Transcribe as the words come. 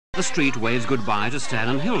the street waves goodbye to Stan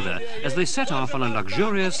and Hilda as they set off on a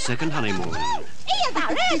luxurious second honeymoon.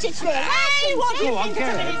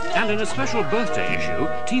 And in a special birthday issue,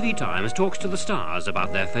 TV Times talks to the stars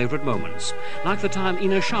about their favourite moments, like the time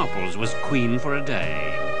Ina Sharples was queen for a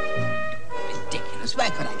day. Ridiculous.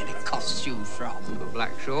 Where could I get a costume from? A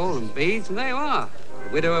black shawl and beads, and there you are. The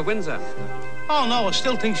widow of Windsor. Oh, no, I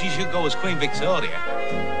still think she should go as Queen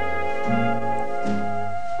Victoria.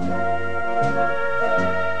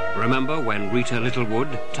 Remember when Rita Littlewood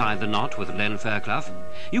tied the knot with Len Fairclough?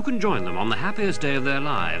 You can join them on the happiest day of their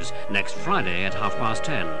lives, next Friday at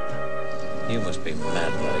 10:30. You must be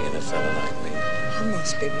mad marrying a fella like me. I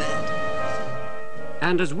must be mad.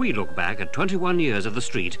 And as we look back at 21 years of the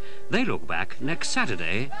street, they look back next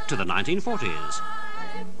Saturday to the 1940s.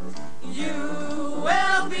 You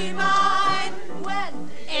will be mine when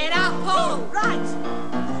in apple, right?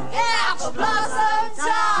 In apple blossom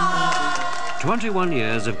time. 21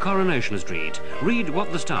 years of Coronation Street. Read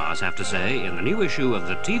what the stars have to say in the new issue of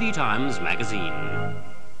the TV Times magazine.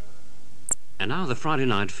 And now the Friday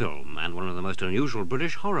night film and one of the most unusual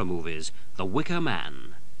British horror movies, The Wicker Man.